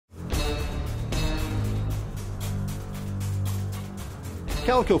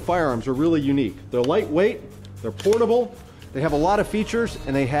Calico firearms are really unique. They're lightweight, they're portable, they have a lot of features,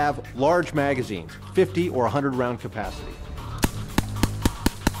 and they have large magazines, 50 or 100 round capacity.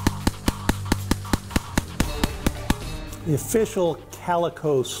 The official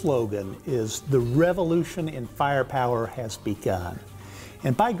Calico slogan is "The revolution in firepower has begun."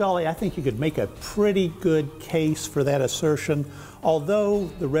 And by golly, I think you could make a pretty good case for that assertion, although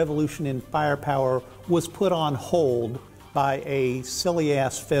the revolution in firepower was put on hold by a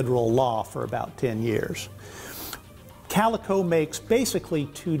silly-ass federal law for about 10 years. Calico makes basically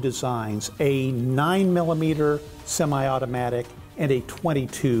two designs, a 9mm semi-automatic and a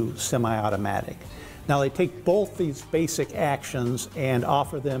 .22 semi-automatic. Now they take both these basic actions and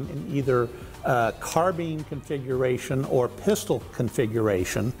offer them in either carbine configuration or pistol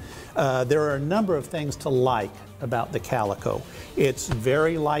configuration. There are a number of things to like about the Calico. It's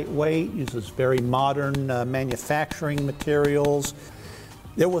very lightweight, uses very modern manufacturing materials.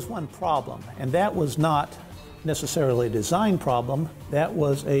 There was one problem, and that was not necessarily a design problem, that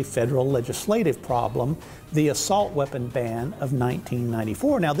was a federal legislative problem, the assault weapon ban of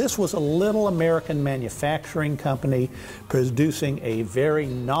 1994. Now this was a little American manufacturing company producing a very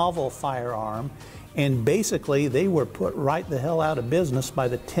novel firearm, and basically they were put right the hell out of business by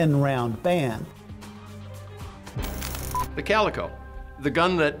the 10-round ban. The Calico, the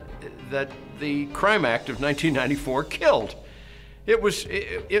gun that the Crime Act of 1994 killed.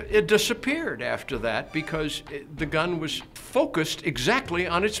 It disappeared after that because the gun was focused exactly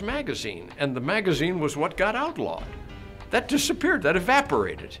on its magazine, and the magazine was what got outlawed. That disappeared, that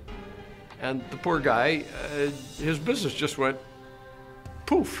evaporated. And the poor guy, his business just went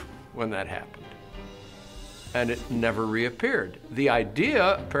poof when that happened. And it never reappeared. The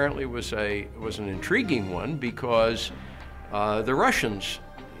idea apparently was an intriguing one because the Russians,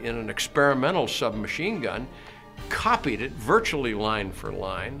 in an experimental submachine gun, copied it virtually line for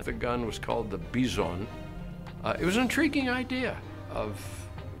line. The gun was called the Bison. It was an intriguing idea of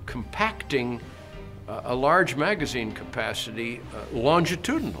compacting a large magazine capacity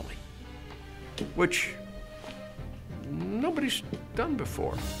longitudinally, which nobody's done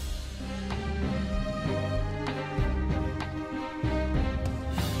before.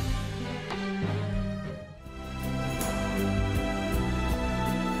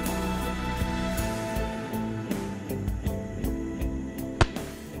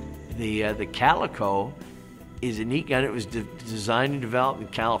 The Calico is a neat gun. It was designed and developed in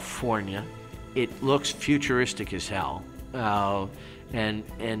California. It looks futuristic as hell, and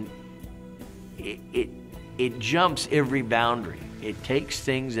it jumps every boundary. It takes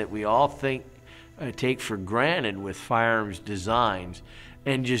things that we all take for granted with firearms designs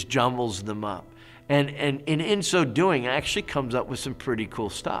and just jumbles them up. And in so doing, actually comes up with some pretty cool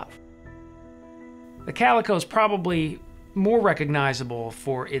stuff. The Calico is probably more recognizable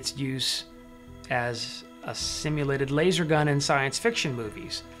for its use as a simulated laser gun in science fiction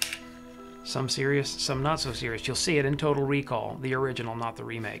movies. Some serious, some not so serious. You'll see it in Total Recall, the original, not the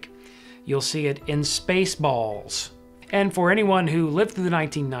remake. You'll see it in Spaceballs. And for anyone who lived through the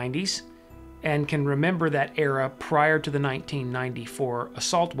 1990s and can remember that era prior to the 1994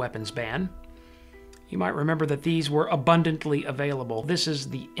 assault weapons ban, you might remember that these were abundantly available. This is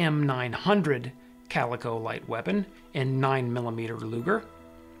the M-900 Calico light weapon in 9mm Luger.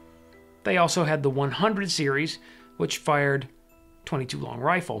 They also had the 100 series, which fired .22 long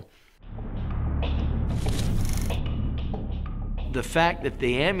rifle. The fact that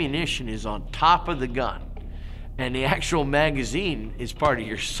the ammunition is on top of the gun and the actual magazine is part of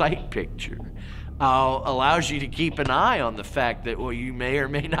your sight picture allows you to keep an eye on the fact that, well, you may or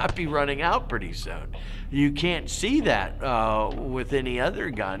may not be running out pretty soon. You can't see that with any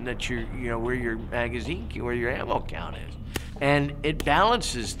other gun that where your magazine, where your ammo count is. And it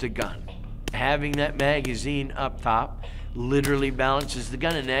balances the gun. Having that magazine up top literally balances the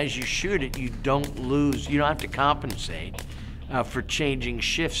gun, and as you shoot it, you don't lose, you don't have to compensate for changing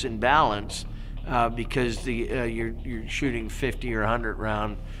shifts in balance because you're shooting 50 or 100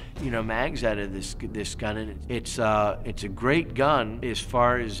 round mags out of this gun, and it's a great gun as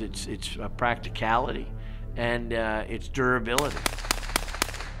far as its practicality and its durability.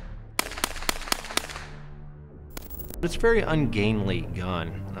 It's a very ungainly gun,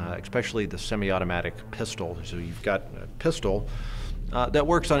 especially the semi-automatic pistol. So you've got a pistol that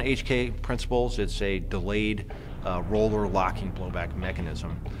works on HK principles. It's a delayed roller locking blowback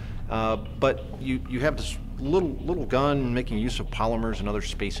mechanism. But you have this little gun making use of polymers and other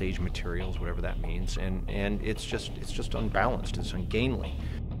space-age materials, whatever that means, and it's just unbalanced. It's ungainly.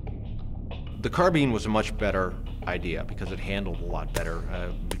 The carbine was a much better idea because it handled a lot better.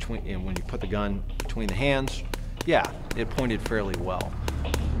 And when you put the gun between the hands, yeah, it pointed fairly well.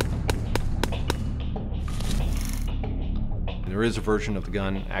 There is a version of the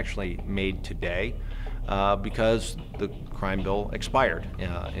gun actually made today because the crime bill expired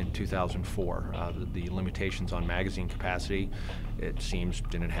in 2004. The limitations on magazine capacity, it seems,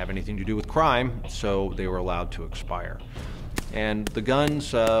 didn't have anything to do with crime, so they were allowed to expire. And the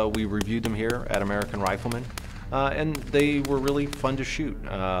guns, we reviewed them here at American Rifleman, and they were really fun to shoot.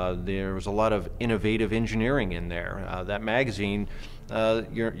 There was a lot of innovative engineering in there. That magazine,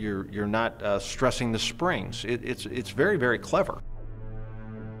 you're not stressing the springs. It's very, very clever.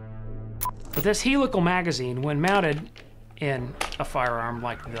 But this helical magazine, when mounted in a firearm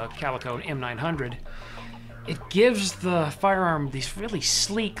like the Calico M-900, it gives the firearm these really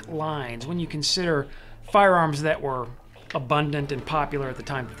sleek lines when you consider firearms that were abundant and popular at the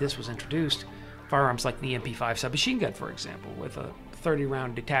time that this was introduced. Firearms like the MP5 submachine gun, for example, with a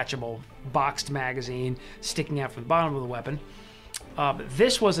 30-round detachable boxed magazine sticking out from the bottom of the weapon.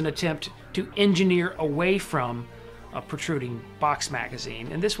 This was an attempt to engineer away from a protruding box magazine,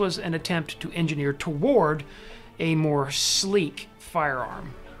 and this was an attempt to engineer toward a more sleek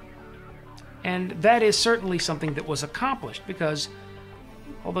firearm. And that is certainly something that was accomplished, because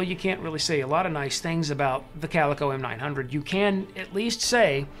although you can't really say a lot of nice things about the Calico M900, you can at least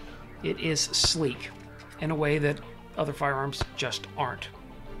say it is sleek in a way that other firearms just aren't.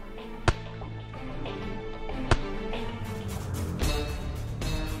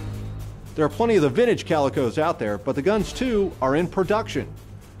 There are plenty of the vintage Calicos out there, but the guns too are in production.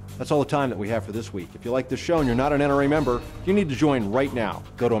 That's all the time that we have for this week. If you like this show and you're not an NRA member, you need to join right now.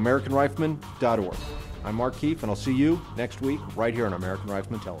 Go to AmericanRifleman.org. I'm Mark Keefe, and I'll see you next week right here on American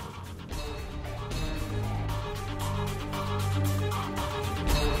Rifleman Television.